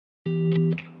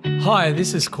Hi,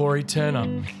 this is Corey Turner,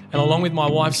 and along with my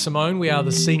wife Simone, we are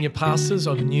the senior pastors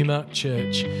of Numa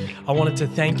Church. I wanted to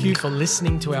thank you for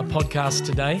listening to our podcast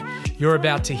today. You're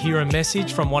about to hear a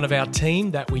message from one of our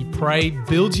team that we pray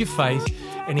builds your faith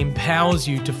and empowers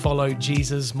you to follow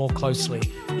Jesus more closely.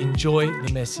 Enjoy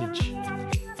the message.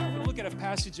 We'll look at a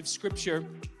passage of scripture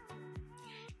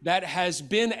that has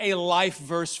been a life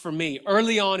verse for me.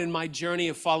 Early on in my journey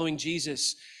of following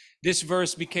Jesus, this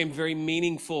verse became very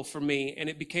meaningful for me, and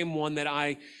it became one that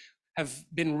I have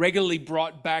been regularly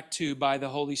brought back to by the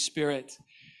Holy Spirit.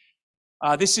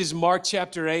 This is Mark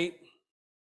chapter 8.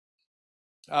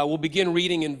 We'll begin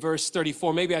reading in verse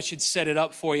 34. Maybe I should set it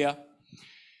up for you.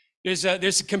 There's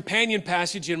a companion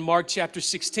passage in Mark chapter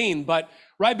 16, but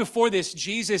right before this,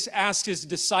 Jesus asked his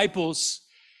disciples,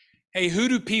 hey, who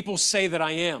do people say that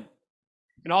I am?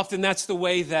 And often that's the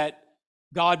way that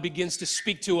God begins to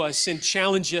speak to us and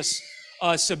challenge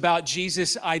us about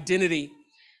Jesus' identity.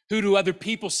 Who do other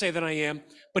people say that I am?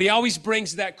 But he always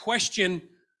brings that question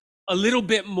a little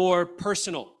bit more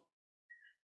personal.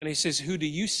 And he says, who do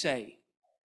you say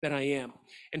that I am?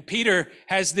 And Peter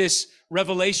has this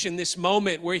revelation, this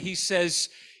moment where he says,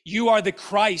 you are the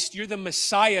Christ, you're the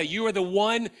Messiah, you are the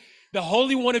one, the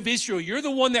Holy One of Israel. You're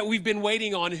the one that we've been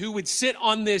waiting on, who would sit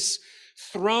on this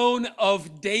throne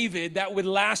of David that would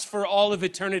last for all of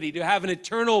eternity, to have an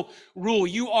eternal rule.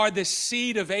 You are the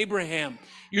seed of Abraham.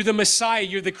 You're the Messiah,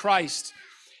 you're the Christ.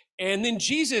 And then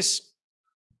Jesus,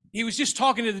 he was just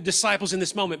talking to the disciples in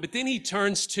this moment, but then he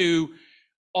turns to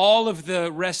all of the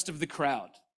rest of the crowd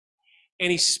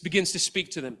and he begins to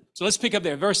speak to them. So let's pick up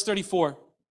there, verse 34.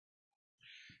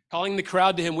 Calling the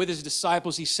crowd to him with his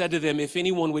disciples, he said to them, if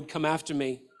anyone would come after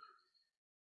me,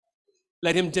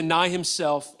 let him deny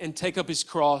himself and take up his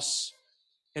cross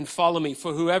and follow me.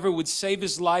 For whoever would save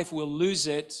his life will lose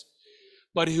it,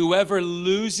 but whoever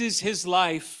loses his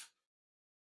life,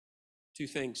 two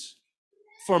things,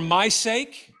 for my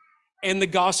sake and the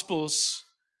gospel's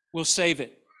will save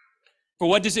it. For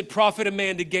what does it profit a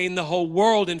man to gain the whole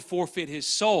world and forfeit his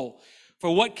soul?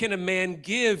 For what can a man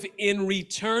give in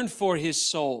return for his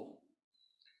soul?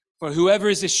 For whoever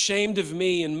is ashamed of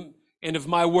me and of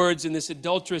my words in this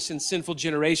adulterous and sinful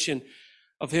generation,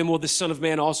 of him will the Son of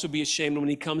Man also be ashamed when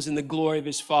he comes in the glory of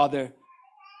his Father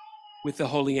with the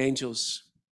holy angels.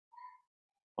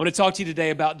 I want to talk to you today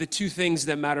about the two things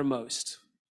that matter most.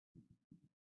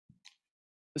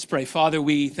 Let's pray. Father,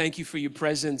 we thank you for your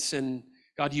presence, and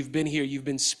God, you've been here, you've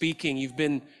been speaking, you've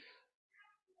been,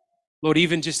 Lord,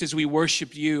 even just as we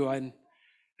worshiped you, I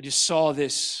just saw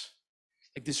this,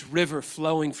 like this river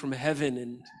flowing from heaven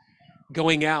and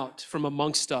going out from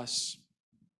amongst us.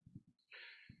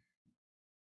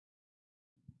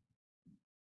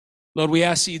 Lord, we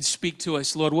ask that you'd speak to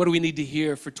us. Lord, what do we need to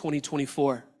hear for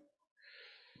 2024?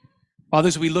 Father,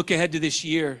 as we look ahead to this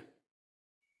year,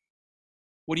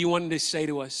 what do you want to say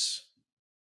to us?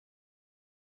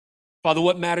 Father,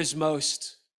 what matters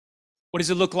most? What does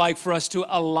it look like for us to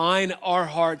align our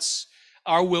hearts,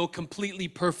 our will completely,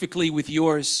 perfectly with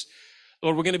yours?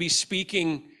 Lord, we're going to be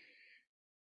speaking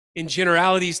in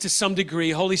generalities to some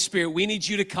degree. Holy Spirit, we need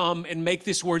you to come and make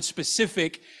this word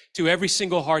specific to every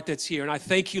single heart that's here. And I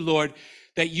thank you, Lord,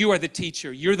 that you are the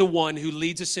teacher. You're the one who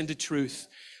leads us into truth.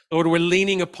 Lord, we're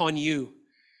leaning upon you.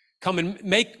 Come and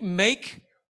make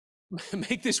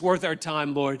this worth our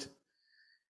time, Lord.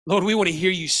 Lord, we want to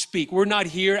hear you speak. We're not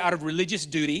here out of religious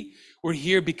duty. We're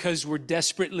here because we're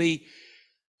desperately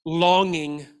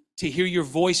longing to hear your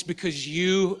voice, because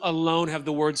you alone have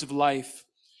the words of life.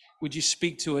 Would you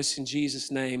speak to us in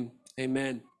Jesus' name?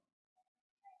 Amen.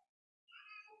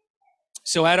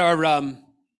 So at our, on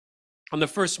the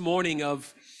first morning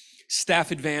of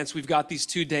staff advance, we've got these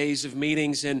 2 days of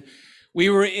meetings, and we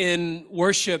were in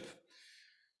worship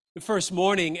the first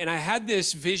morning, and I had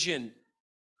this vision.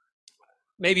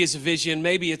 Maybe it's a vision,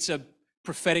 maybe it's a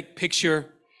prophetic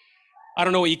picture. I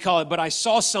don't know what you call it, but I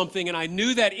saw something, and I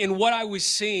knew that in what I was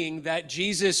seeing, that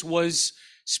Jesus was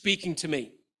speaking to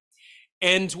me.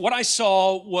 And what I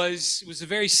saw was a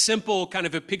very simple kind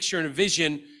of a picture and a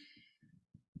vision,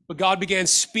 but God began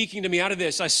speaking to me out of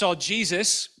this. I saw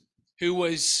Jesus, who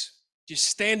was just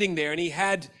standing there, and he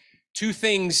had two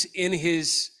things in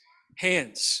his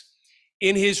hands.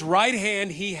 In his right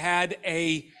hand, he had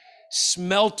a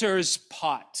smelter's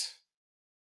pot,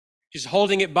 just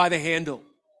holding it by the handle.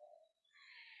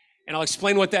 And I'll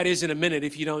explain what that is in a minute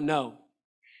if you don't know.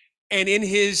 And in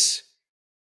his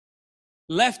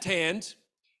left hand,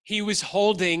 he was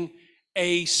holding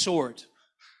a sword,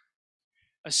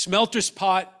 a smelter's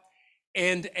pot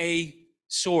and a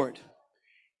sword.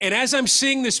 And as I'm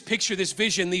seeing this picture, this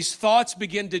vision, these thoughts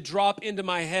begin to drop into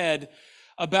my head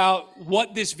about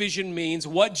what this vision means,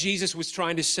 what Jesus was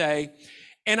trying to say.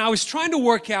 And I was trying to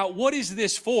work out, what is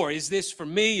this for? Is this for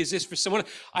me? Is this for someone?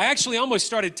 I actually almost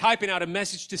started typing out a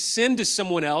message to send to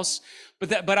someone else,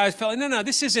 but I felt, no,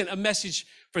 this isn't a message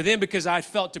for them, because I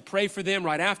felt to pray for them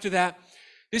right after that.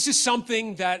 This is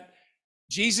something that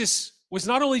Jesus was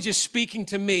not only just speaking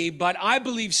to me, but I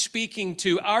believe speaking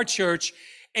to our church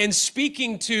and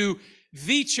speaking to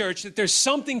the church, that there's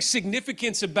something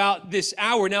significant about this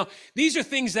hour. Now, these are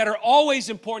things that are always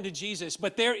important to Jesus,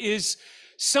 but there is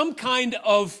some kind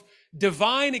of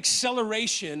divine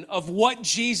acceleration of what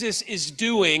Jesus is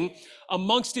doing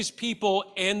amongst his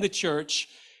people and the church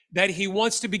that he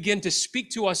wants to begin to speak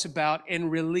to us about and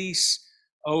release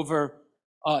over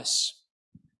us.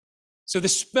 So the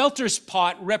smelter's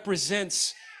pot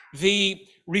represents the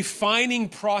refining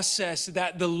process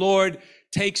that the Lord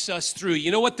takes us through.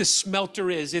 You know what the smelter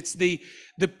is? It's the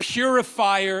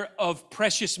purifier of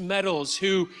precious metals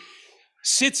who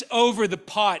sits over the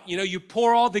pot. You know, you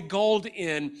pour all the gold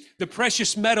in, the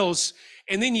precious metals,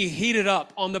 and then you heat it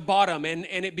up on the bottom, and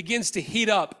it begins to heat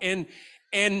up. And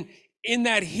in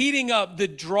that heating up, the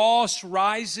dross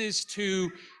rises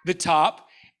to the top.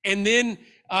 And then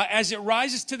as it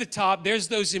rises to the top, there's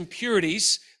those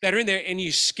impurities that are in there, and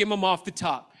you skim them off the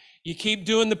top. You keep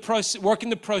doing the process,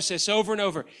 working the process over and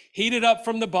over. Heat it up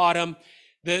from the bottom.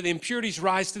 The impurities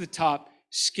rise to the top.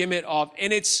 Skim it off.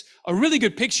 And it's a really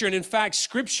good picture. And in fact,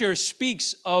 Scripture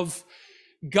speaks of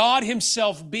God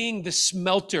himself being the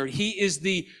smelter. He is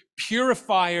the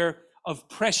purifier of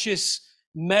precious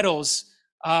metals.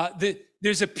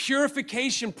 There's a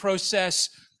purification process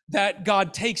that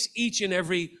God takes each and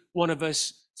every one of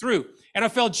us through. And I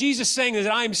felt Jesus saying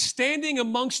that I am standing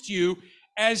amongst you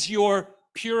as your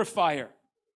purifier.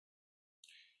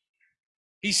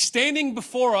 He's standing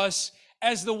before us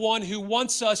as the one who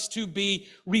wants us to be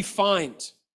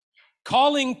refined,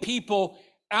 calling people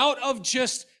out of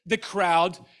just the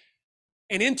crowd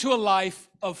and into a life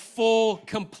of full,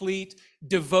 complete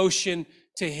devotion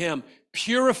to him,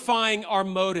 purifying our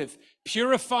motive,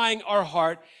 purifying our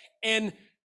heart, and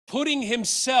putting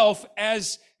himself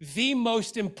as the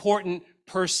most important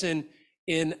person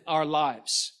in our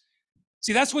lives.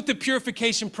 See, that's what the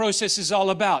purification process is all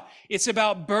about. It's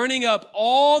about burning up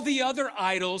all the other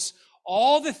idols,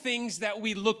 all the things that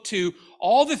we look to,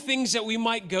 all the things that we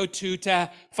might go to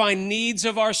find needs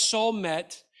of our soul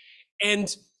met,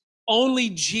 and only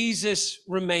Jesus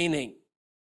remaining.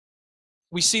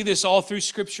 We see this all through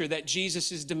Scripture, that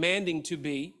Jesus is demanding to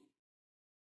be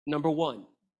number one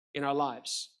in our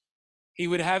lives. He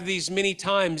would have these many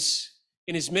times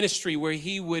in his ministry where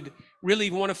he would really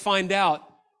want to find out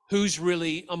who's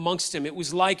really amongst him. It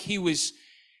was like he was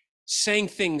saying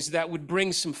things that would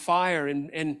bring some fire,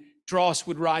 and dross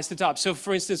would rise to the top. So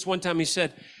for instance, one time he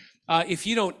said, if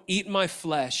you don't eat my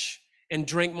flesh and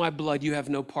drink my blood, you have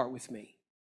no part with me.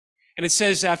 And it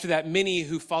says after that, many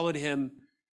who followed him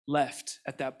left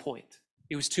at that point.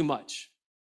 It was too much.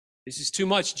 This is too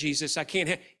much, Jesus. I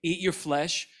can't eat your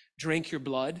flesh, drink your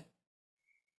blood.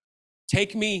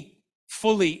 Take me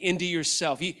fully into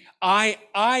yourself.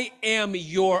 I am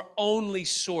your only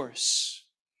source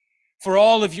for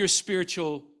all of your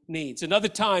spiritual needs. Another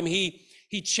time, he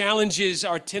challenges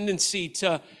our tendency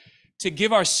to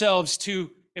give ourselves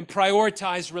to and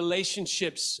prioritize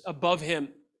relationships above him.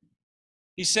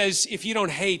 He says, if you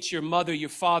don't hate your mother, your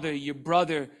father, your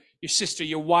brother, your sister,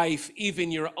 your wife,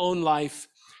 even your own life,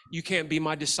 you can't be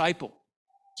my disciple.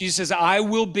 Jesus says,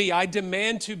 I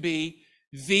demand to be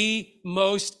the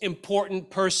most important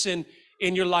person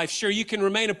in your life. Sure, you can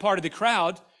remain a part of the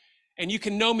crowd and you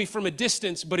can know me from a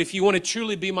distance, but if you want to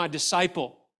truly be my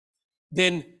disciple,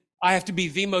 then I have to be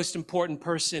the most important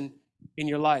person in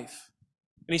your life.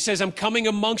 And he says, I'm coming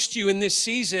amongst you in this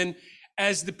season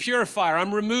as the purifier.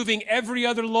 I'm removing every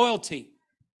other loyalty.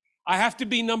 I have to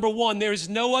be number one. There is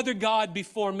no other God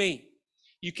before me.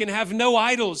 You can have no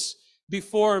idols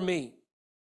before me.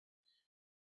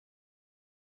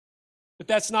 But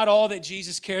that's not all that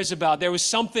Jesus cares about. There was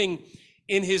something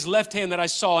in his left hand that I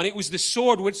saw, and it was the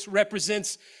sword, which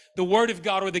represents the word of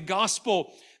God or the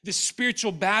gospel, the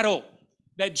spiritual battle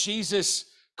that Jesus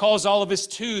calls all of us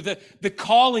to, the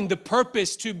calling, the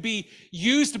purpose to be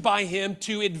used by him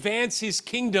to advance his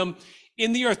kingdom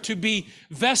in the earth, to be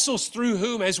vessels through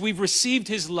whom, as we've received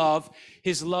his love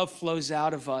flows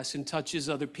out of us and touches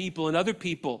other people, and other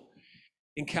people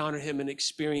encounter him and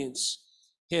experience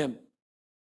him.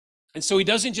 And so he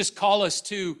doesn't just call us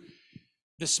to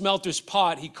the smelter's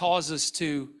pot, he calls us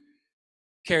to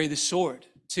carry the sword,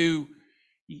 to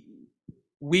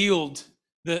wield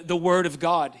the word of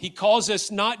God. He calls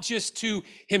us not just to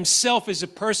himself as a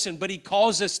person, but he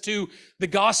calls us to the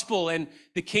gospel and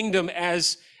the kingdom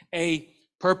as a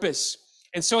purpose.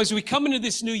 And so as we come into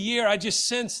this new year, I just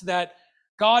sense that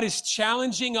God is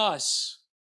challenging us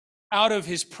out of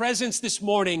his presence this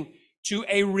morning to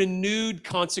a renewed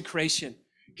consecration.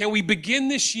 Can we begin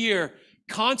this year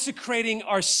consecrating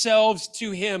ourselves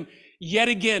to him yet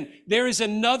again? There is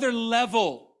another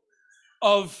level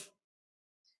of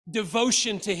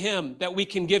devotion to him that we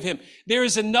can give him. There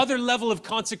is another level of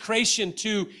consecration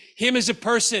to him as a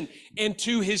person and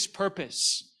to his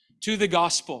purpose, to the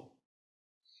gospel.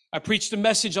 I preached a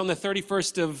message on the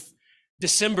 31st of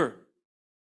December,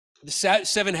 the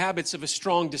 7 habits of a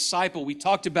strong disciple. We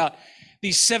talked about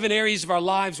these 7 areas of our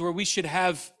lives where we should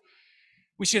have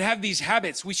these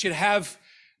habits. We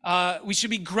should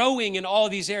be growing in all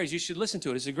of these areas. You should listen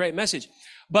to it. It's a great message.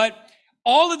 But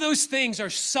all of those things are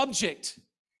subject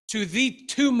to the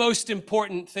 2 most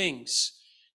important things,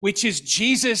 which is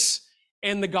Jesus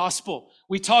and the gospel.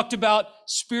 We talked about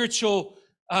spiritual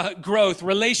growth,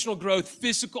 relational growth,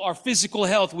 our physical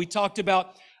health. We talked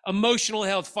about emotional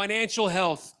health, financial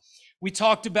health. We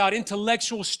talked about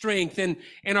intellectual strength and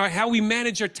how we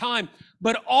manage our time.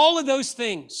 But all of those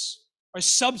things are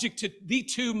subject to the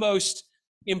 2 most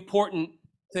important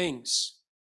things.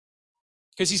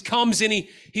 Because he comes and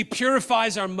he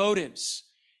purifies our motives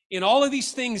in all of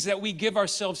these things that we give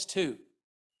ourselves to.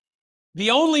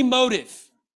 The only motive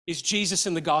is Jesus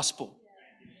and the gospel.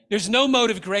 There's no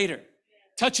motive greater.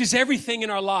 Touches everything in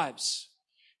our lives.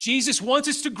 Jesus wants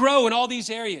us to grow in all these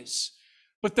areas.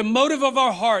 But the motive of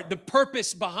our heart, the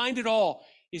purpose behind it all,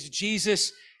 is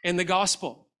Jesus and the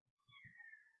gospel.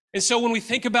 And so when we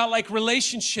think about like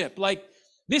relationship, like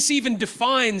this even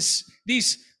defines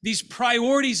these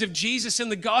priorities of Jesus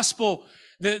and the gospel,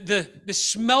 the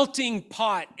smelting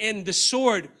pot and the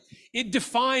sword. It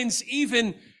defines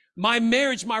even my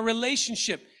marriage, my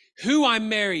relationship, who I'm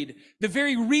married, the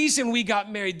very reason we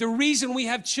got married, the reason we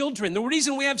have children, the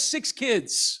reason we have 6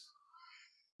 kids.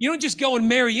 You don't just go and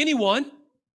marry anyone,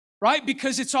 right?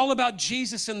 Because it's all about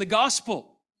Jesus and the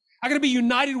gospel. I got to be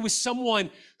united with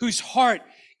someone whose heart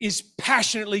is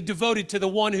passionately devoted to the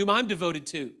one whom I'm devoted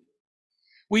to.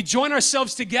 We join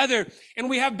ourselves together and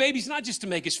we have babies, not just to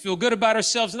make us feel good about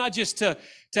ourselves, not just to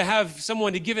have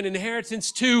someone to give an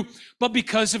inheritance to, but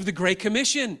because of the Great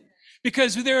Commission.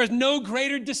 Because there are no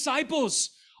greater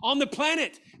disciples on the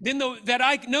planet than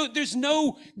there's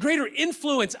no greater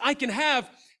influence I can have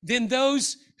than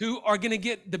those who are going to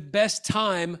get the best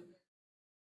time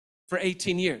for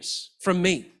 18 years from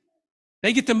me.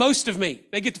 They get the most of me.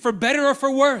 They get for better or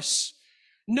for worse.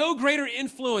 No greater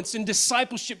influence in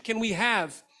discipleship can we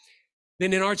have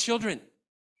than in our children.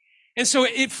 And so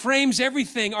it frames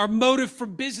everything, our motive for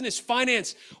business,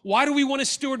 finance. Why do we want to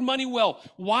steward money well?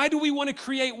 Why do we want to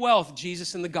create wealth?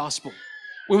 Jesus and the gospel.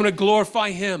 We want to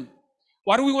glorify him.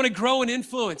 Why do we want to grow in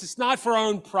influence? It's not for our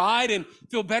own pride and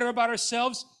feel better about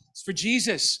ourselves. It's for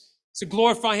Jesus. It's to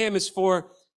glorify him. It's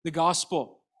for the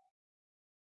gospel.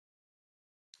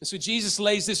 And so Jesus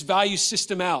lays this value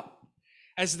system out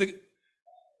as the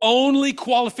only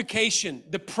qualification,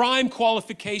 the prime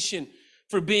qualification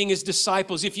for being his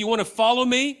disciples. If you want to follow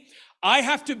me, I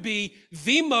have to be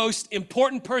the most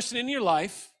important person in your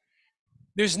life.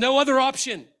 There's no other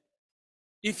option.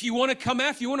 If you want to come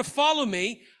after, you want to follow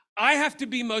me, I have to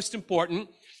be most important.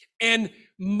 And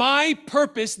my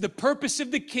purpose, the purpose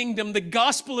of the kingdom, the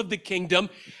gospel of the kingdom,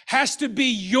 has to be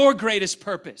your greatest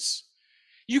purpose.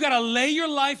 You got to lay your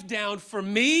life down for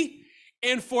me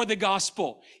and for the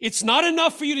gospel. It's not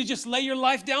enough for you to just lay your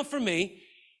life down for me.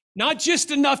 Not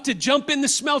just enough to jump in the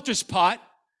smelter's pot.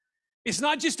 It's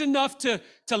not just enough to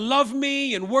love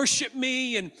me and worship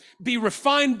me and be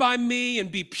refined by me and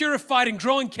be purified and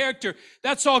grow in character.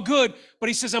 That's all good. But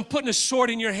he says, I'm putting a sword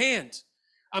in your hand.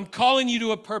 I'm calling you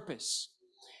to a purpose.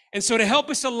 And so to help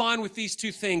us align with these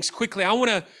 2 things quickly, I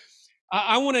want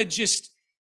to just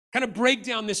kind of break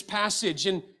down this passage.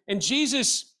 And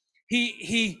Jesus,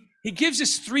 he gives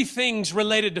us 3 things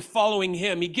related to following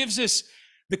him. He gives us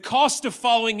the cost of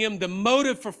following him, the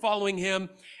motive for following him,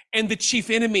 and the chief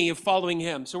enemy of following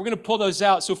him. So we're going to pull those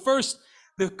out. So first,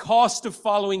 the cost of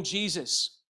following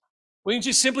Jesus. We can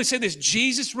just simply say this: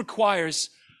 Jesus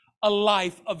requires a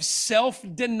life of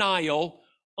self-denial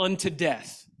unto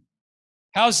death.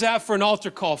 How's that for an altar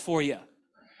call for you?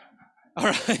 All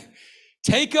right.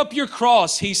 Take up your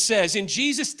cross, he says. In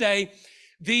Jesus' day,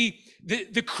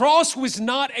 the cross was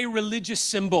not a religious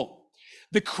symbol.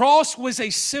 The cross was a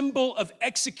symbol of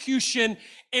execution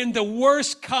and the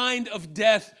worst kind of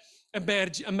death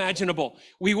imaginable.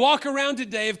 We walk around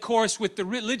today, of course, with the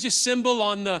religious symbol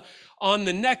on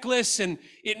the necklace, and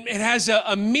it has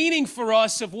a meaning for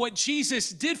us of what Jesus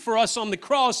did for us on the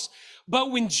cross.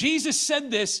 But when Jesus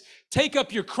said this, take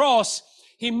up your cross,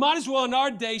 he might as well in our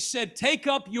day said, take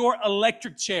up your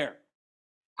electric chair.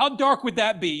 How dark would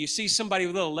that be? You see somebody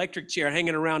with a little electric chair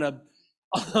hanging around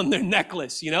on their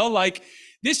necklace, like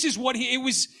this is what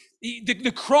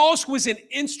the cross was an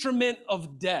instrument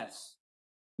of death.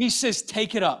 He says,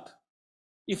 take it up.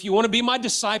 If you want to be my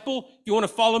disciple, if you want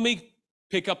to follow me,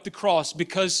 pick up the cross,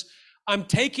 because I'm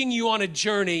taking you on a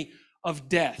journey of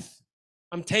death.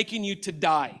 I'm taking you to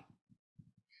die.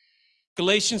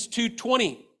 Galatians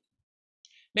 2:20.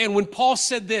 Man, when Paul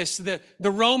said this, the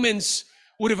Romans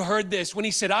would have heard this when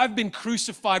he said, I've been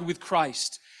crucified with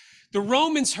Christ. The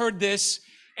Romans heard this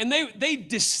and they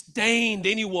disdained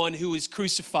anyone who was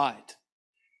crucified.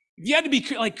 If you had to be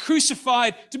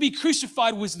crucified, to be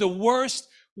crucified was the worst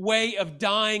way of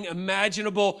dying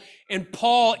imaginable. And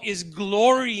Paul is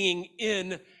glorying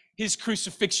in his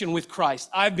crucifixion with Christ.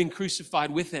 I've been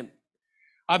crucified with him.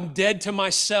 I'm dead to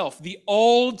myself. The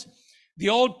old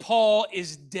Paul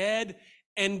is dead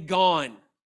and gone.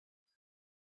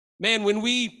 Man, when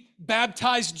we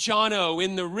baptized Jono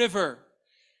in the river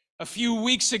a few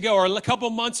weeks ago or a couple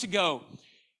months ago,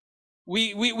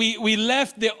 we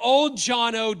left the old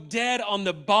Jono dead on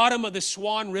the bottom of the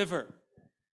Swan River,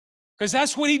 because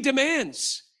that's what he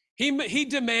demands. He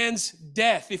demands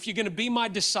death. If you're going to be my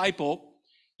disciple,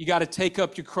 you got to take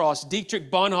up your cross.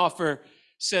 Dietrich Bonhoeffer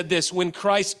said this: when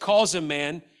Christ calls a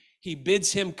man, he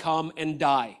bids him come and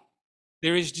die.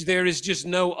 There is just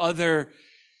no other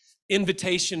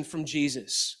invitation from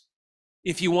Jesus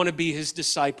if you want to be his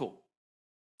disciple.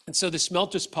 And so the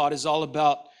smelter's pot is all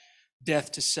about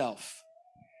death to self.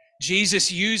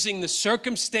 Jesus using the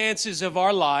circumstances of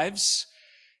our lives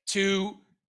to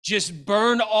just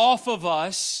burn off of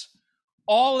us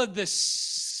all of the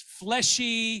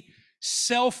fleshy,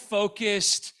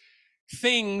 self-focused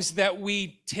things that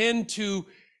we tend to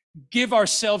give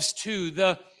ourselves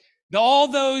to. All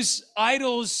those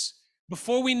idols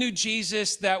before we knew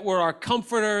Jesus that were our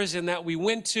comforters and that we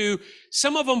went to,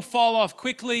 some of them fall off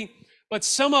quickly, but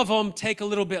some of them take a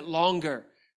little bit longer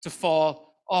to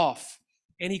fall off.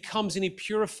 And he comes and he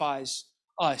purifies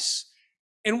us.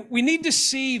 And we need to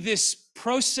see this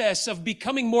process of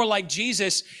becoming more like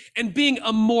Jesus and being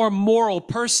a more moral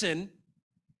person,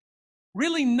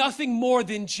 really nothing more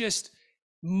than just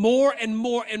more and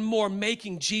more and more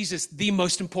making Jesus the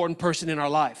most important person in our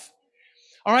life.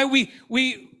 All right,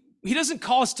 he doesn't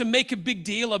call us to make a big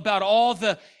deal about all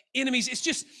the enemies. It's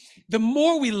just the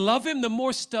more we love him, the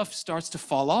more stuff starts to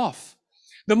fall off.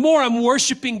 The more I'm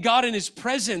worshiping God in his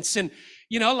presence. And,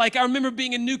 I remember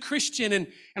being a new Christian and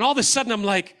all of a sudden I'm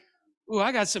like, ooh,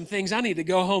 I got some things I need to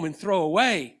go home and throw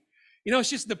away. It's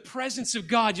just the presence of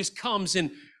God just comes and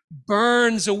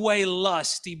burns away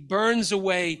lust. He burns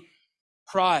away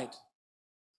pride.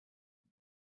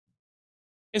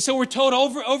 And so we're told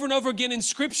over and over again in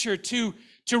Scripture to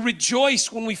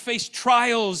rejoice when we face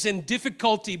trials and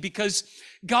difficulty, because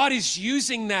God is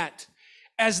using that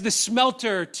as the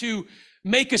smelter to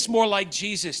make us more like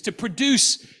Jesus, to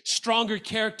produce stronger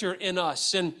character in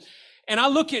us. And I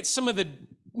look at some of the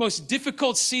most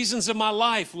difficult seasons of my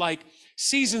life, like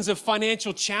seasons of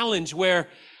financial challenge, where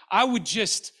I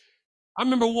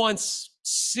remember once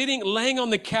laying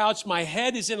on the couch, my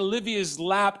head is in Olivia's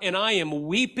lap, and I am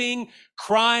weeping,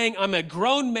 crying. I'm a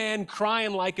grown man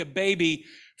crying like a baby,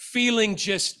 feeling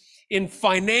just in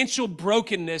financial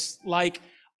brokenness, like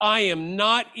I am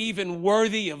not even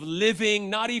worthy of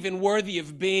living, not even worthy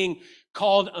of being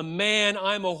called a man.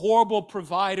 I'm a horrible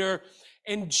provider.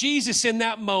 And Jesus in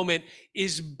that moment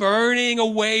is burning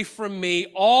away from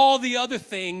me all the other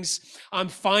things I'm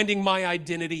finding my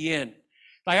identity in.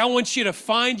 Like, I want you to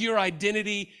find your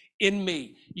identity in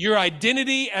me. Your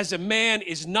identity as a man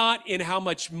is not in how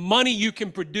much money you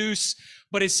can produce,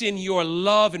 but it's in your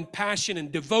love and passion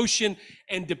and devotion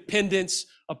and dependence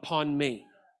upon me.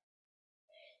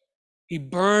 He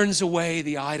burns away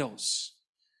the idols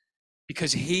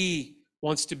because he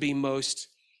wants to be most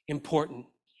important.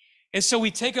 And so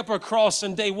we take up our cross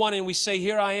on day one and we say,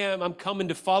 here I am, I'm coming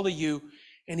to follow you.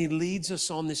 And he leads us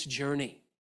on this journey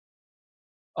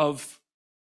of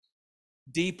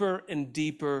deeper and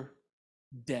deeper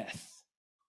death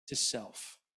to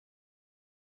self.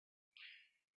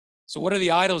 So what are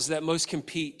the idols that most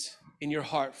compete in your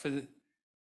heart for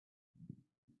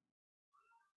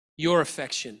your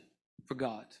affection for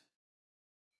God?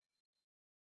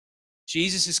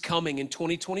 Jesus is coming in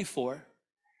 2024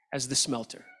 as the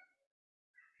smelter.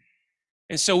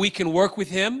 And so we can work with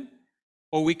him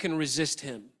or we can resist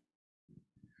him.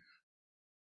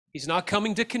 He's not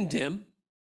coming to condemn.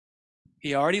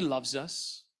 He already loves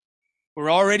us.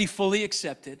 We're already fully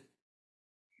accepted.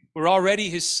 We're already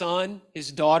his son,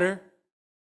 his daughter.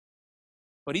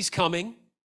 But he's coming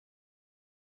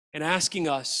and asking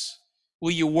us,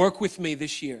 will you work with me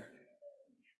this year?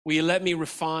 Will you let me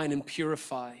refine and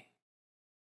purify?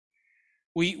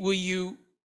 Will you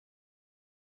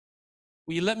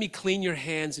let me clean your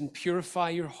hands and purify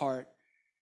your heart,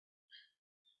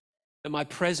 that my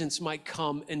presence might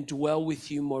come and dwell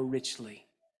with you more richly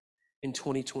in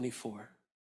 2024?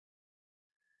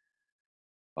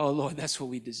 Oh Lord, that's what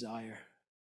we desire.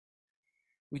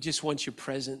 We just want your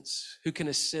presence. Who can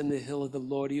ascend the hill of the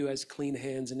Lord? Who has clean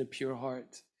hands and a pure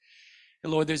heart?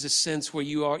 And Lord, there's a sense where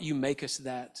you make us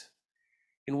that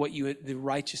in the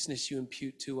righteousness you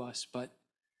impute to us. But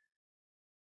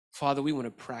Father, we want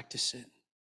to practice it.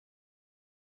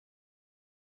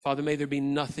 Father, may there be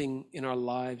nothing in our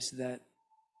lives that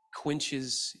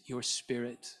quenches your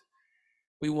spirit.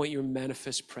 We want your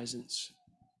manifest presence.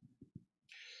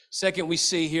 Second, we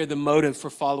see here the motive for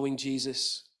following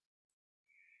Jesus.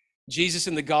 Jesus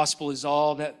in the gospel is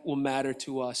all that will matter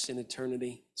to us in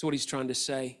eternity. That's what he's trying to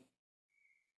say.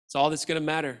 It's all that's going to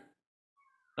matter.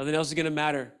 Nothing else is going to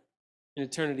matter in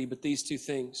eternity but these two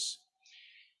things.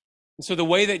 And so the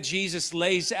way that Jesus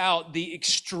lays out the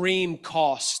extreme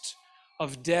cost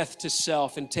of death to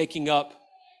self and taking up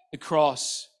the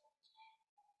cross,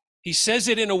 he says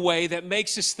it in a way that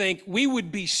makes us think we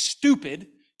would be stupid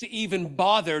to even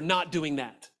bother not doing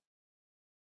that.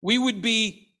 We would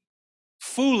be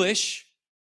foolish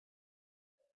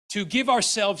to give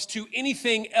ourselves to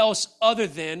anything else other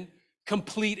than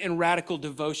complete and radical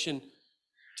devotion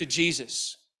to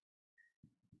Jesus.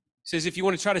 He says, if you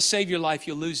want to try to save your life,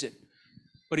 you'll lose it.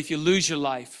 But if you lose your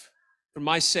life for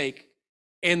my sake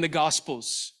and the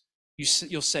gospel's,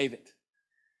 you'll save it.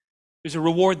 There's a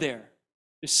reward there.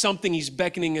 There's something he's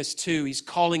beckoning us to. He's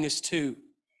calling us to.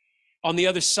 On the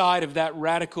other side of that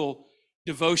radical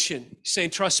devotion, he's saying,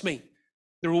 trust me,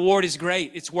 the reward is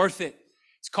great. It's worth it.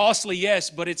 It's costly, yes,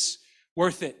 but it's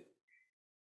worth it.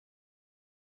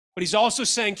 But he's also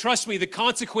saying, trust me, the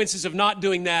consequences of not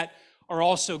doing that are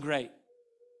also great.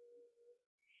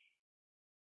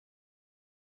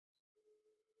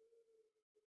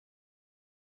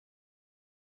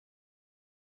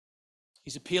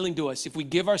 He's appealing to us. If we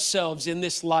give ourselves in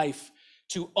this life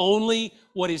to only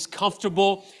what is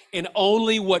comfortable and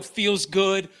only what feels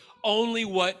good, only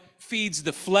what feeds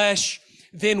the flesh,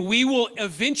 then we will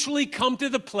eventually come to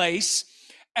the place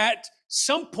at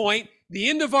some point, the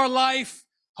end of our life,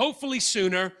 hopefully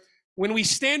sooner, when we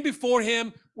stand before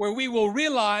him, where we will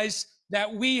realize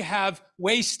that we have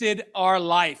wasted our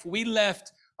life. We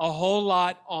left a whole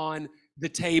lot on the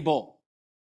table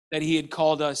that he had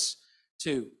called us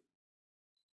to.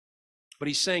 But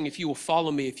he's saying, if you will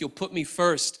follow me, if you'll put me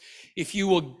first, if you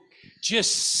will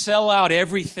just sell out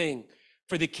everything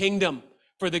for the kingdom,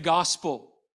 for the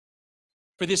gospel,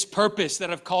 for this purpose that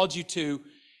I've called you to,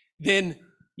 then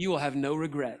you will have no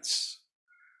regrets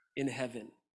in heaven.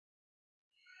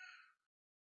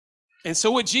 And so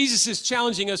what Jesus is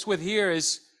challenging us with here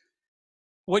is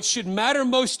what should matter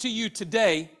most to you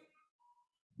today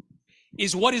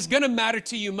is what is going to matter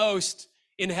to you most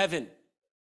in heaven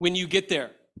when you get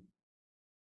there.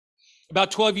 About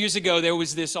 12 years ago, there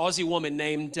was this Aussie woman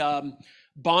named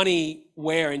Bonnie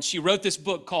Ware, and she wrote this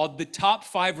book called The Top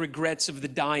 5 Regrets of the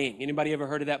Dying. Anybody ever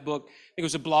heard of that book? I think it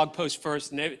was a blog post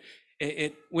first, and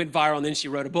it went viral, and then she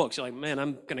wrote a book. She's like, man,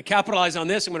 I'm going to capitalize on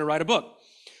this. I'm going to write a book.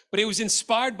 But it was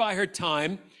inspired by her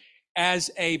time as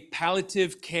a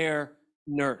palliative care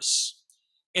nurse.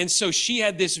 And so she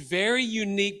had this very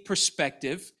unique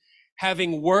perspective,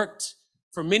 having worked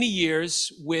for many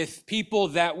years with people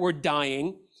that were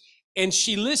dying. And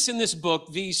she lists in this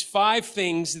book these 5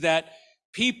 things that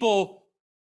people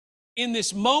in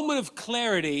this moment of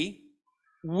clarity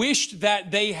wished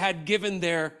that they had given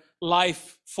their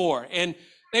life for. And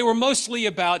they were mostly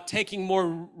about taking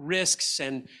more risks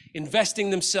and investing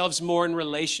themselves more in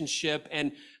relationship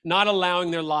and not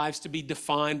allowing their lives to be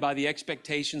defined by the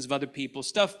expectations of other people,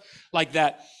 stuff like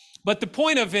that. But the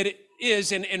point of it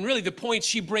is, and really the point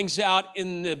she brings out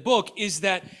in the book, is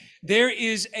that there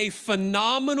is a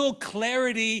phenomenal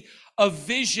clarity of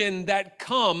vision that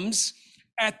comes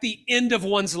at the end of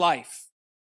one's life.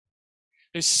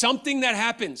 There's something that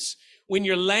happens when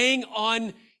you're laying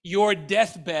on your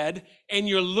deathbed and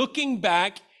you're looking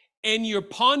back and you're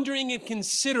pondering and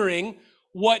considering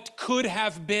what could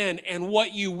have been and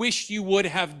what you wish you would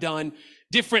have done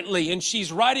differently. And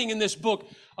she's writing in this book,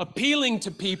 appealing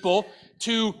to people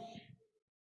to,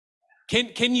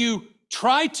 can you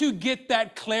try to get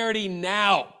that clarity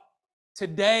now,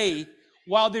 today,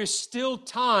 while there's still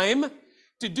time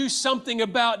to do something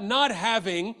about not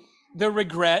having the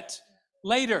regret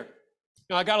later.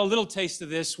 Now, I got a little taste of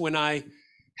this when I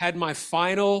had my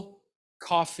final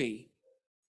coffee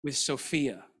with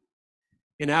Sophia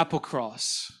in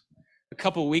Applecross a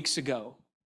couple weeks ago.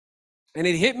 And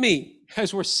it hit me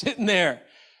as we're sitting there.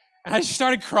 And I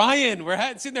started crying. We're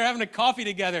sitting there having a coffee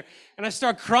together. And I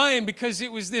start crying because it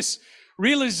was this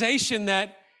realization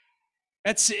that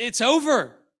it's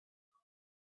over.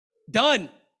 Done.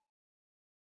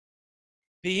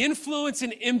 The influence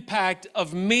and impact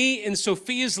of me in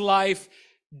Sophia's life,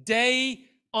 day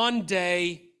on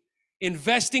day,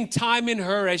 investing time in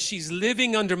her as she's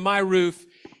living under my roof,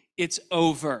 it's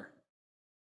over.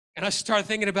 And I started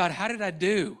thinking about, how did I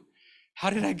do? How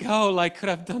did I go? Like, could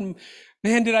I have done,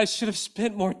 man, I should have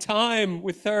spent more time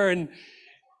with her. And,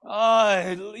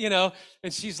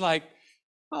 and she's like,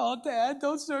 oh, Dad,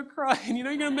 don't start crying. You're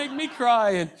going to make me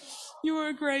cry. And you were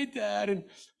a great dad.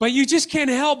 But you just can't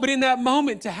help but in that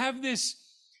moment to have this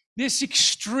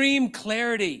extreme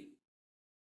clarity.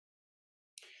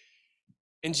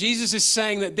 And Jesus is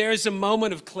saying that there's a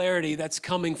moment of clarity that's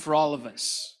coming for all of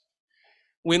us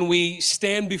when we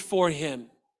stand before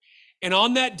him. And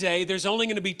on that day, there's only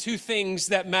going to be two things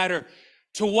that matter.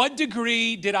 To what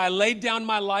degree did I lay down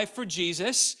my life for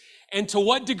Jesus? And to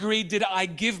what degree did I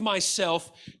give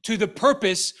myself to the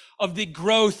purpose of the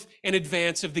growth and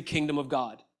advance of the kingdom of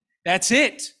God? That's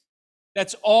it.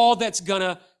 That's all that's going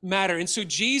to matter. And so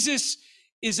Jesus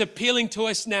is appealing to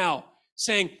us now,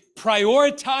 saying,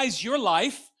 prioritize your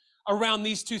life around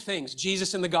these two things,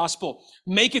 Jesus and the gospel.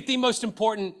 Make it the most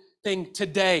important thing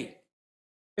today.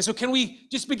 And so can we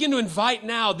just begin to invite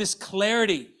now this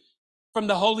clarity from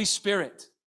the Holy Spirit?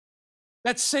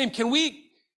 That's same.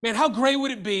 How great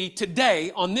would it be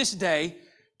today, on this day,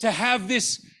 to have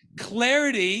this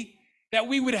clarity that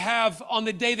we would have on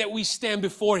the day that we stand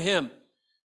before him,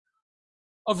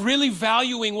 of really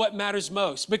valuing what matters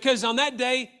most. Because on that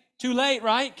day, too late,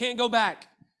 right? Can't go back.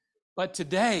 But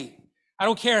today, I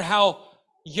don't care how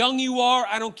young you are,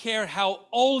 I don't care how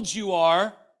old you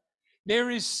are, there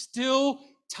is still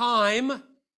time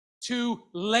to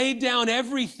lay down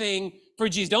everything for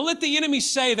Jesus. Don't let the enemy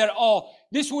say that,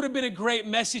 this would have been a great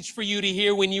message for you to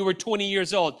hear when you were 20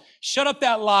 years old. Shut up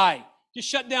that lie. Just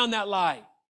shut down that lie.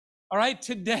 All right?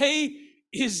 Today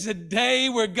is the day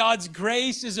where God's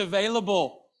grace is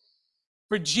available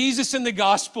for Jesus and the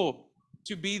gospel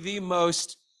to be the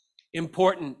most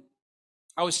important.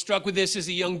 I was struck with this as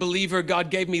a young believer.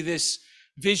 God gave me this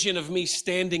vision of me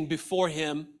standing before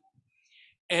him.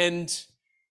 And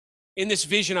in this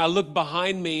vision, I look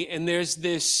behind me and there's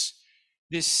this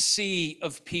sea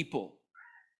of people.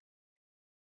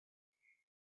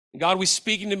 God was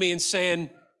speaking to me and saying,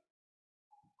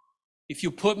 if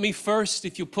you put me first,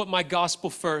 if you put my gospel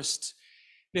first,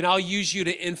 then I'll use you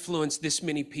to influence this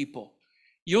many people.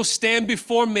 You'll stand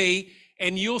before me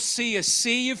and you'll see a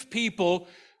sea of people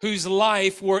whose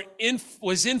life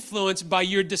was influenced by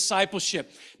your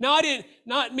discipleship. Now,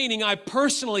 not meaning I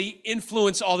personally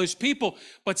influence all those people,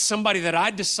 but somebody that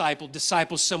I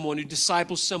disciples someone who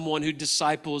disciples someone who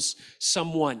disciples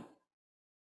someone.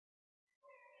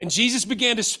 And Jesus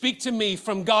began to speak to me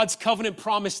from God's covenant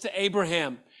promise to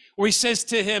Abraham, where he says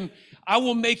to him, I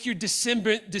will make your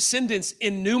descendants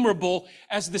innumerable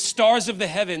as the stars of the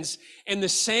heavens and the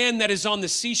sand that is on the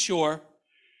seashore.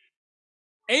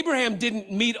 Abraham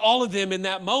didn't meet all of them in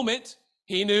that moment.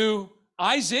 He knew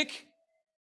Isaac,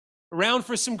 around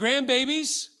for some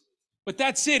grandbabies, but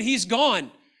that's it. He's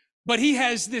gone. But he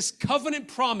has this covenant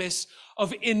promise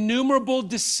of innumerable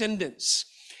descendants.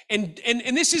 And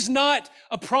this is not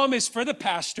a promise for the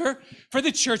pastor, for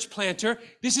the church planter.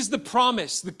 This is the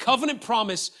promise, the covenant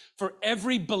promise for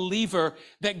every believer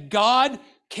that God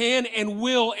can and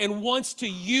will and wants to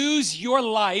use your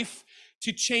life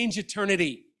to change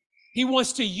eternity. He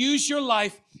wants to use your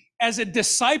life as a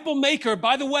disciple maker.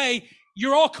 By the way,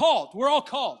 you're all called. We're all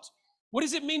called. What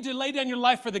does it mean to lay down your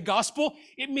life for the gospel?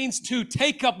 It means to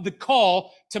take up the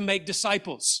call to make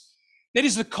disciples. That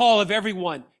is the call of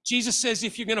everyone. Jesus says,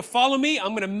 if you're going to follow me, I'm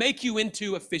going to make you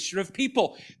into a fisher of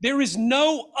people. There is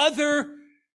no other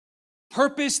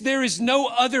purpose. There is no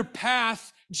other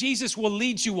path Jesus will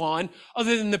lead you on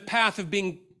other than the path of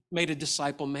being made a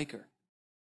disciple maker.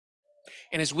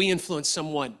 And as we influence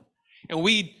someone and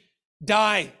we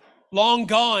die long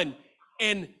gone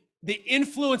and the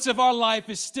influence of our life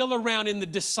is still around in the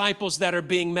disciples that are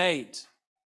being made.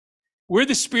 We're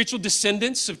the spiritual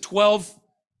descendants of 12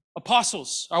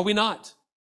 apostles, are we not?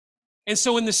 And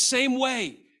so in the same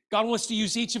way, God wants to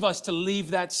use each of us to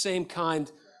leave that same kind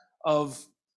of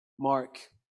mark.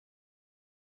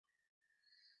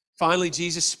 Finally,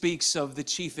 Jesus speaks of the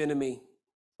chief enemy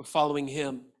of following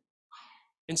him.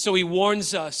 And so he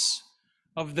warns us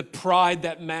of the pride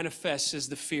that manifests as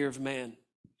the fear of man.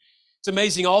 It's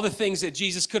amazing all the things that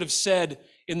Jesus could have said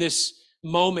in this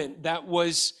moment that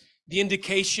was the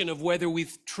indication of whether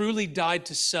we've truly died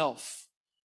to self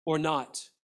or not.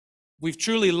 We've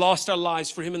truly lost our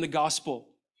lives for him in the gospel.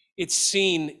 It's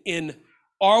seen in,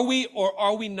 are we or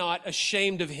are we not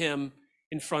ashamed of him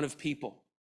in front of people?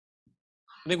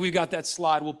 I think we've got that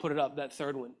slide. We'll put it up, that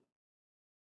third one.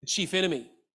 The chief enemy.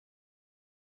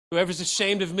 Whoever's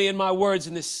ashamed of me and my words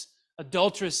in this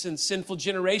adulterous and sinful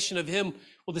generation, of him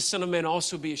will the Son of Man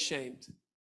also be ashamed.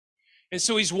 And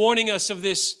so he's warning us of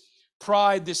this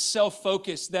pride, this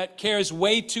self-focus that cares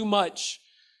way too much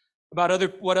about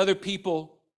what other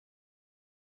people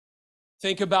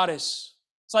think about us.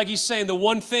 It's like he's saying the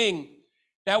one thing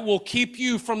that will keep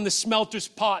you from the smelter's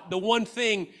pot, the one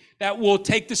thing that will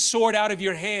take the sword out of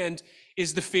your hand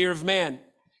is the fear of man.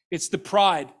 It's the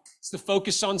pride. It's the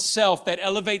focus on self that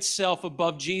elevates self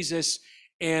above Jesus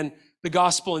and the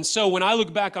gospel. And so when I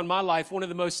look back on my life, one of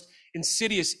the most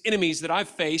insidious enemies that I've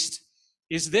faced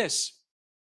is this.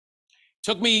 It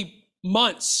took me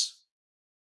months.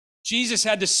 Jesus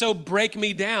had to so break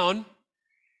me down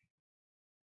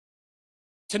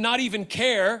to not even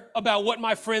care about what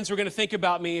my friends were going to think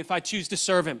about me if I choose to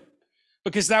serve him.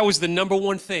 Because that was the number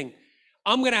one thing.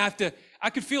 I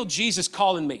could feel Jesus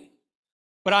calling me.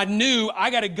 But I knew I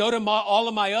got to go to all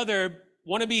of my other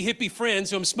wannabe hippie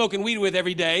friends who I'm smoking weed with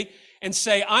every day and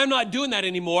say, I'm not doing that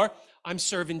anymore. I'm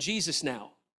serving Jesus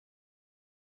now.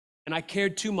 And I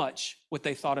cared too much what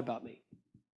they thought about me.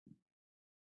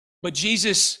 But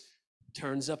Jesus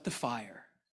turns up the fire.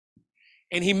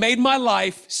 And he made my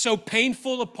life so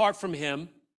painful apart from him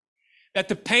that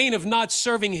the pain of not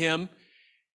serving him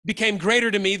became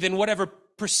greater to me than whatever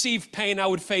perceived pain I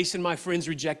would face in my friends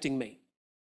rejecting me.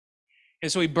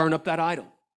 And so he burned up that idol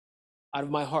out of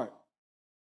my heart.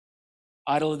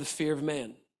 Idol of the fear of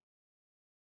man.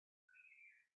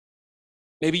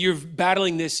 Maybe you're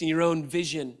battling this in your own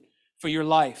vision for your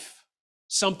life.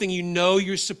 Something you know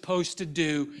you're supposed to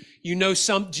do. You know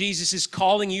Jesus is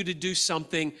calling you to do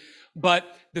something,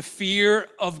 but the fear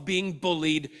of being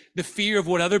bullied, the fear of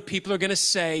what other people are going to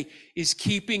say is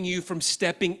keeping you from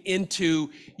stepping into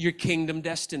your kingdom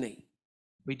destiny.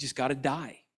 We just got to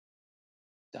die.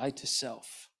 Die to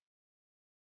self.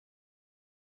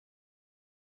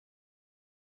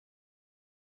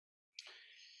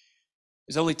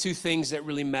 There's only two things that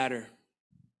really matter.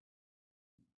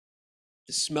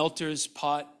 The smelter's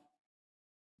pot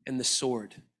and the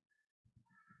sword.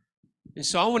 And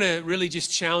so I want to really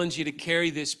just challenge you to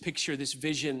carry this picture, this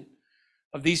vision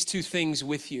of these two things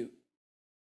with you.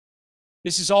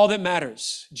 This is all that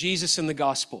matters, Jesus and the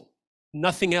gospel.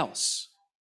 Nothing else.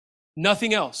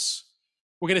 Nothing else.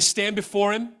 We're going to stand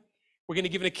before him. We're going to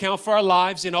give an account for our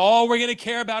lives. And all we're going to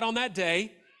care about on that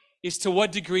day is to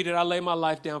what degree did I lay my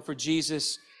life down for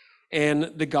Jesus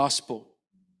and the gospel.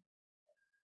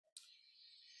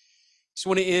 Just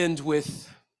want to end with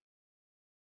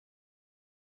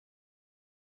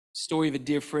a story of a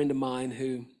dear friend of mine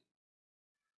who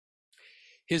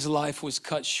his life was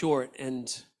cut short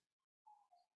and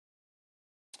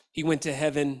he went to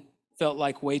heaven, felt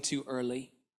like way too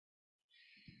early.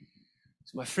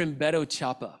 It's my friend Beto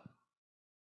Chapa.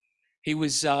 He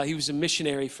was a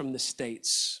missionary from the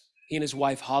States. He and his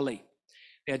wife Holly.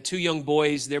 They had two young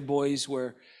boys. Their boys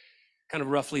were kind of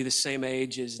roughly the same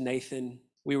age as Nathan.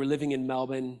 We were living in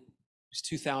Melbourne. It was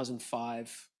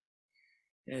 2005.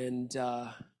 And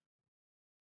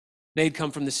they'd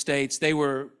come from the States. They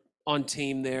were on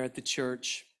team there at the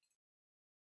church.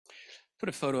 Put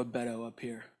a photo of Beto up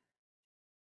here.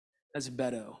 That's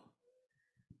Beto.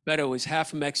 Beto is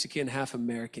half Mexican, half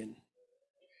American.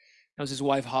 That was his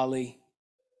wife, Holly.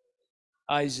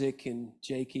 Isaac and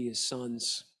Jakey, his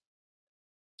sons.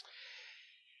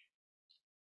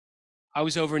 I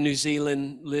was over in New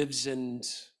Zealand, Lives, and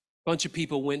a bunch of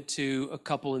people went to a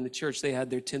couple in the church. They had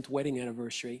their 10th wedding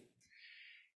anniversary.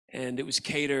 And it was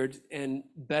catered, and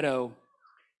Beto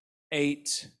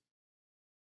ate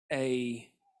a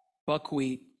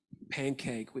buckwheat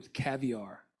pancake with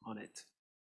caviar on it.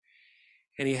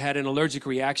 And he had an allergic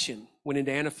reaction, went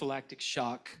into anaphylactic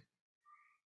shock.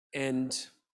 And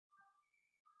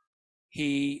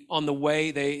on the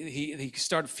way, he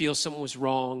started to feel something was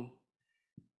wrong.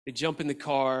 They jump in the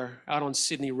car out on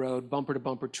Sydney Road, bumper to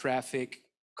bumper traffic,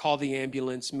 call the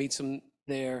ambulance, meets him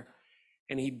there,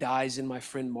 and he dies in my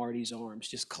friend Marty's arms,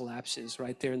 just collapses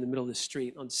right there in the middle of the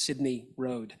street on Sydney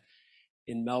Road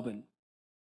in Melbourne.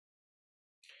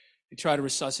 They try to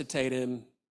resuscitate him.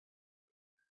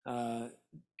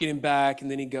 get him back,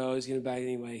 and then he goes, get him back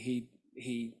anyway.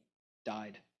 He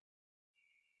died.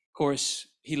 Of course,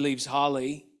 he leaves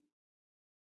Holly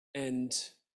and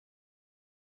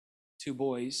 2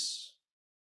 boys.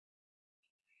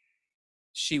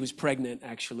 She was pregnant,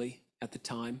 actually, at the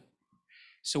time.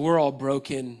 So we're all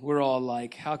broken. We're all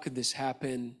like, how could this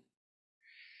happen?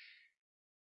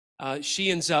 She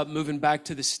ends up moving back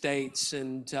to the States,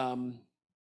 and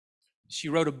she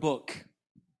wrote a book.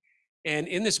 And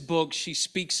in this book, she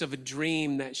speaks of a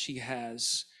dream that she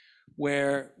has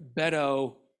where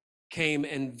Beto came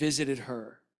and visited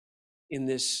her in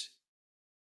this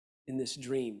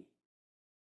dream.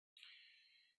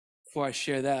 Before I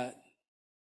share that,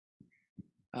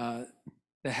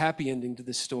 the happy ending to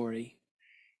the story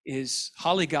is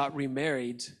Holly got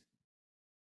remarried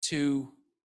to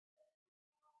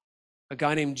a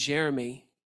guy named Jeremy,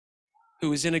 who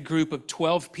was in a group of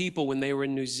 12 people when they were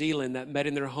in New Zealand that met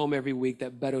in their home every week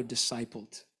that Beto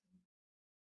discipled.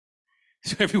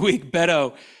 So every week,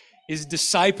 Beto is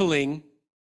discipling,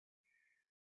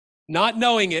 not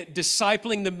knowing it,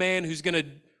 discipling the man who's going to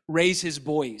raise his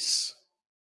boys.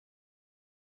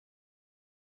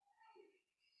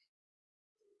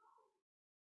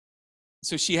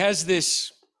 So she has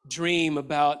this dream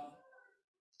about,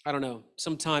 I don't know,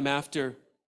 sometime after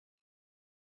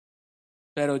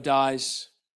Beto dies.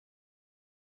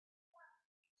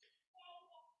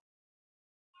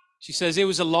 She says, it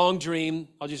was a long dream.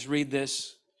 I'll just read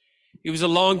this. It was a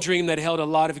long dream that held a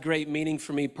lot of great meaning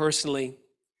for me personally.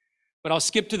 But I'll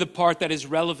skip to the part that is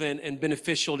relevant and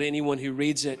beneficial to anyone who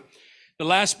reads it. The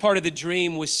last part of the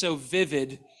dream was so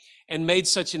vivid and made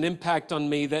such an impact on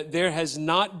me that there has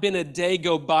not been a day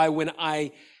go by when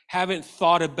I haven't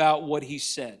thought about what he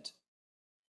said.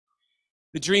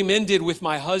 The dream ended with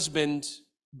my husband,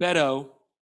 Beto,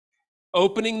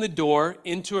 opening the door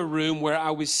into a room where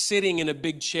I was sitting in a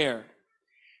big chair.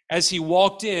 As he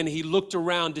walked in, he looked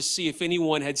around to see if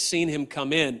anyone had seen him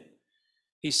come in.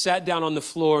 He sat down on the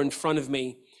floor in front of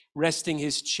me, resting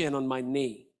his chin on my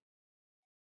knee.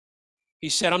 He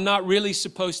said, I'm not really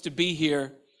supposed to be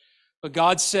here, but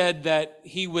God said that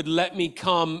he would let me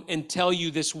come and tell you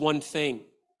this one thing.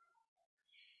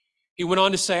 He went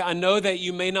on to say, I know that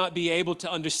you may not be able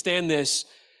to understand this,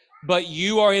 but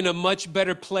you are in a much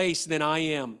better place than I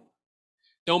am.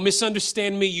 Don't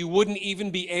misunderstand me. You wouldn't even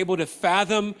be able to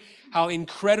fathom how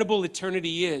incredible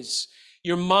eternity is.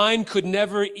 Your mind could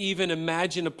never even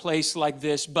imagine a place like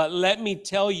this, but let me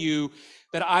tell you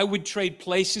that I would trade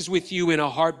places with you in a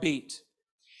heartbeat.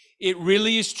 It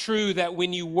really is true that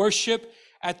when you worship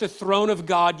at the throne of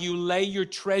God, you lay your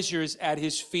treasures at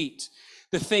his feet.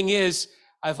 The thing is,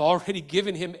 I've already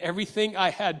given him everything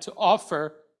I had to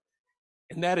offer,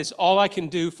 and that is all I can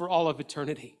do for all of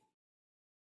eternity.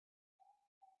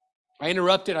 I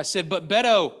interrupted. I said, but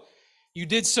Beto, you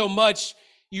did so much.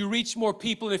 You reached more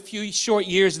people in a few short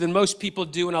years than most people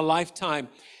do in a lifetime.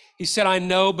 He said, I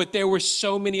know, but there were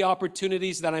so many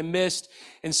opportunities that I missed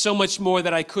and so much more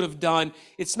that I could have done.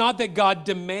 It's not that God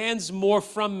demands more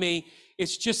from me.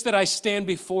 It's just that I stand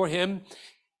before him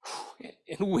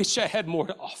and wish I had more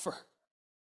to offer.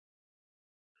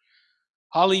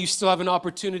 Holly, you still have an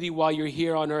opportunity while you're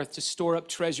here on earth to store up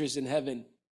treasures in heaven.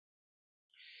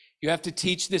 You have to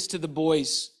teach this to the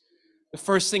boys. The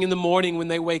first thing in the morning when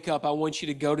they wake up, I want you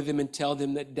to go to them and tell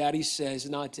them that Daddy says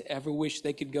not to ever wish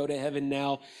they could go to heaven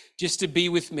now, just to be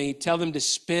with me. Tell them to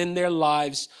spend their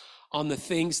lives on the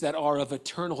things that are of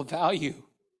eternal value.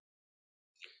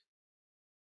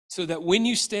 So that when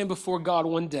you stand before God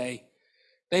one day,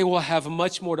 they will have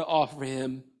much more to offer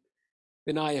him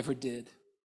than I ever did.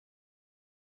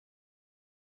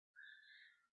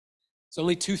 It's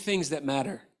only 2 things that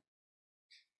matter.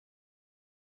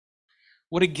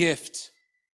 What a gift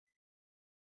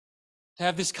to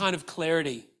have this kind of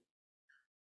clarity.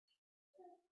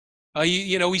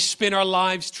 We spend our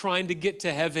lives trying to get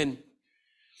to heaven,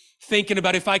 thinking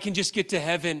about if I can just get to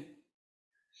heaven.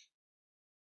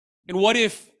 And what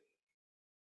if,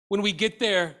 when we get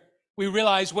there, we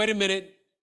realize, wait a minute,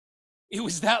 it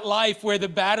was that life where the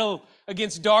battle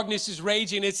against darkness is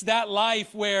raging. It's that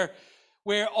life where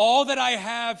all that I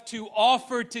have to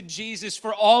offer to Jesus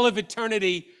for all of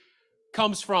eternity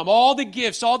comes from. All the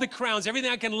gifts, all the crowns, everything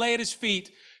I can lay at his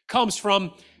feet comes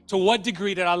from, to what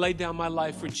degree did I lay down my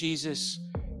life for Jesus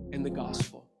and the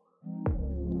gospel?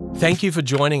 Thank you for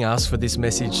joining us for this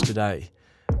message today.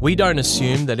 We don't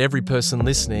assume that every person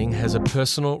listening has a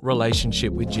personal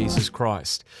relationship with Jesus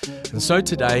Christ. And so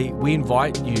today, we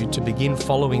invite you to begin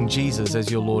following Jesus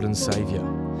as your Lord and Savior.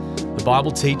 The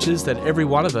Bible teaches that every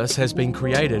one of us has been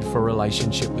created for a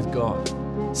relationship with God.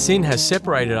 Sin has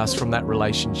separated us from that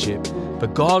relationship,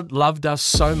 but God loved us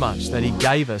so much that He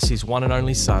gave us His one and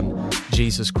only Son,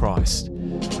 Jesus Christ.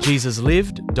 Jesus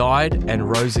lived, died, and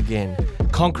rose again,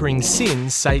 conquering sin,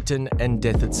 Satan, and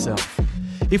death itself.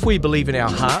 If we believe in our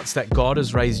hearts that God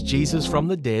has raised Jesus from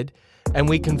the dead, and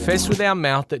we confess with our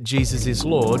mouth that Jesus is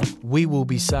Lord, we will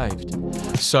be saved.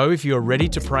 So if you are ready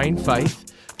to pray in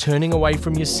faith, turning away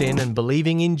from your sin and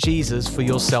believing in Jesus for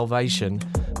your salvation,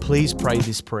 please pray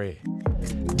this prayer.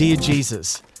 Dear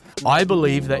Jesus, I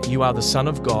believe that you are the Son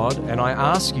of God, and I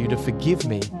ask you to forgive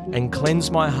me and cleanse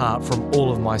my heart from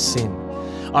all of my sin.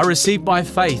 I receive by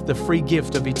faith the free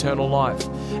gift of eternal life,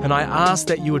 and I ask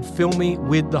that you would fill me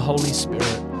with the Holy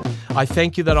Spirit. I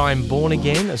thank you that I am born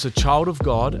again as a child of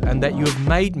God and that you have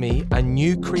made me a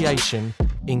new creation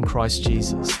in Christ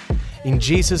Jesus. In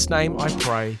Jesus' name I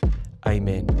pray,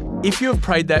 amen. If you have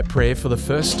prayed that prayer for the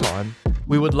first time,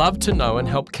 we would love to know and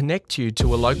help connect you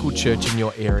to a local church in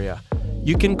your area.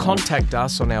 You can contact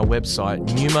us on our website,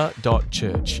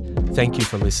 numa.church. Thank you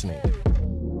for listening.